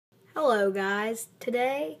Hello guys,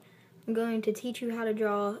 today I'm going to teach you how to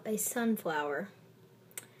draw a sunflower.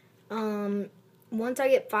 Once I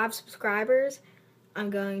get 5 subscribers, I'm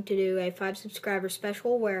going to do a 5 subscriber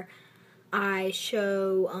special where I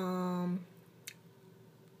show,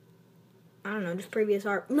 I don't know, just previous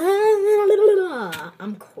art.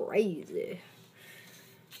 I'm crazy.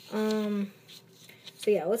 So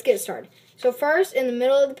yeah, let's get started. So first, in the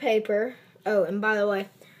middle of the paper, oh, and by the way,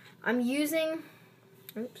 I'm using,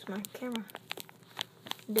 oops, my camera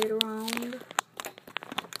did wrong.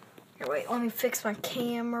 Here, wait, let me fix my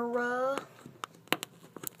camera.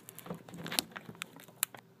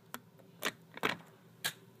 Okay,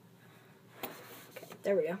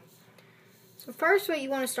 there we go. So first, what you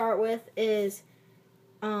want to start with is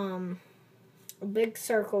a big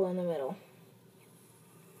circle in the middle.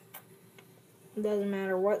 It doesn't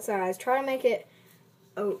matter what size. Try to make it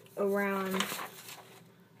around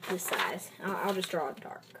this size. I'll just draw it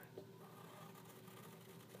dark.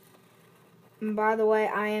 And by the way,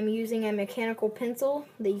 I am using a mechanical pencil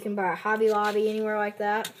that you can buy at Hobby Lobby, anywhere like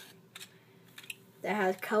that. That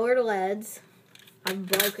has colored leads. I've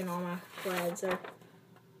broken all my leads. They're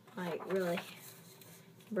like really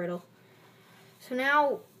brittle. So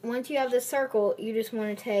now, once you have this circle, you just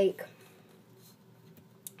want to take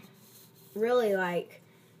really like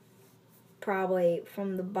probably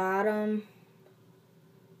from the bottom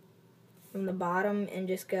and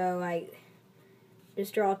just go like,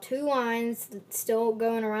 just draw 2 lines still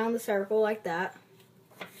going around the circle like that.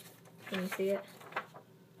 Can you see it?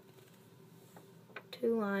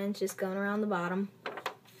 2 lines just going around the bottom.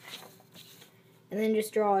 And then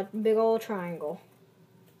just draw a big old triangle.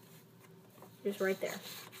 Just right there.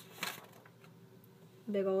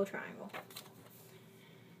 Big old triangle.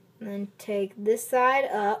 And then take this side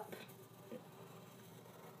up,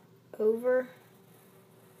 over,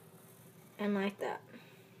 and like that.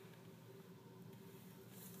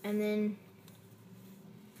 And then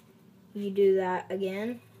you do that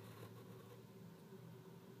again.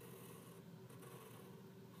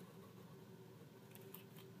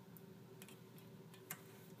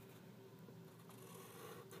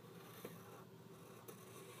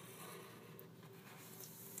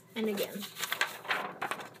 And again.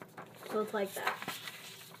 So it's like that.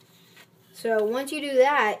 So once you do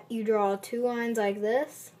that, you draw 2 lines like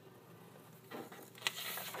this.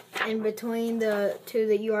 In between the 2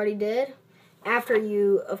 that you already did. After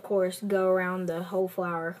you, of course, go around the whole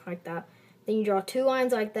flower like that. Then you draw 2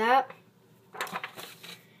 lines like that.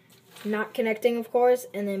 Not connecting, of course.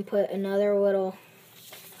 And then put another little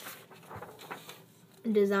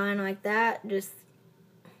design like that. Just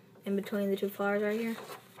in between the 2 flowers right here.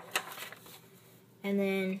 And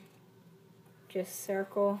then just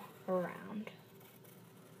circle around.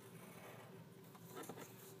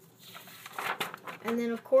 And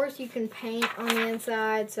then, of course, you can paint on the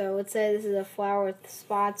inside. So let's say this is a flower with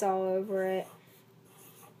spots all over it.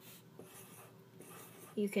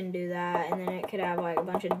 You can do that. And then it could have like a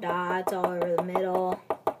bunch of dots all over the middle.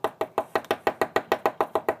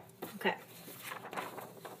 Okay.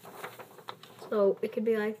 So it could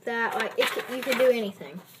be like that. Like you could do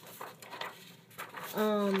anything.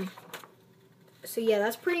 So yeah,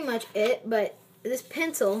 that's pretty much it. But this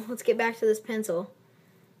pencil, let's get back to this pencil.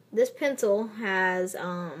 This pencil has,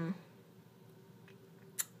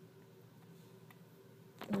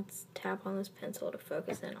 let's tap on this pencil to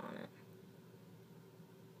focus in on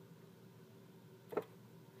it.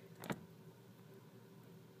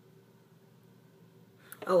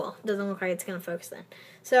 Oh well, doesn't look like it's going to focus then.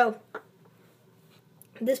 So,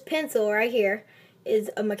 this pencil right here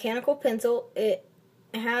is a mechanical pencil. It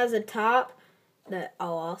has a top that I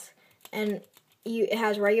lost, and it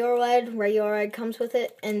has regular lead comes with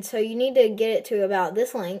it, and so you need to get it to about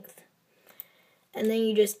this length, and then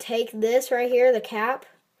you just take this right here, the cap,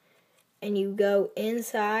 and you go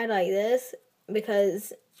inside like this,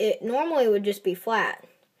 because it normally would just be flat,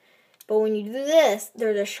 but when you do this,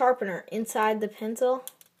 there's a sharpener inside the pencil,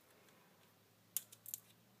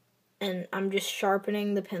 and I'm just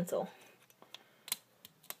sharpening the pencil.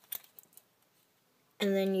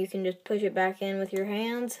 And then you can just push it back in with your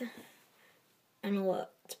hands. And look,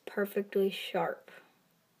 it's perfectly sharp.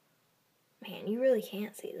 Man, you really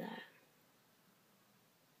can't see that.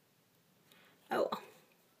 Oh well.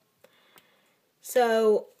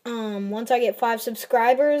 So, once I get 5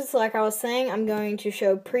 subscribers, like I was saying, I'm going to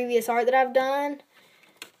show previous art that I've done.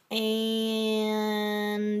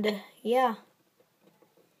 And, yeah.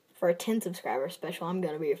 For a 10 subscriber special, I'm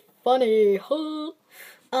going to be funny.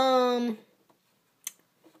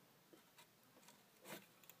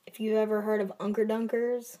 If you've ever heard of Unker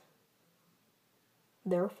Dunkers,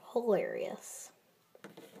 they're hilarious.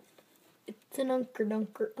 It's an unker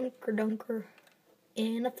dunker,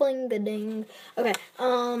 and a fling-a-ding. Okay,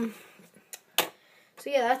 so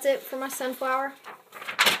yeah, that's it for my sunflower.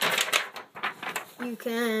 You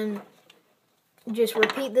can just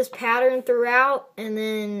repeat this pattern throughout, and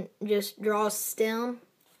then just draw a stem.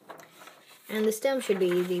 And the stem should be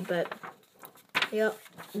easy, but yep,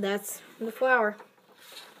 that's the flower.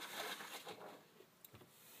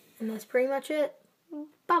 And that's pretty much it.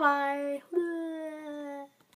 Bye-bye.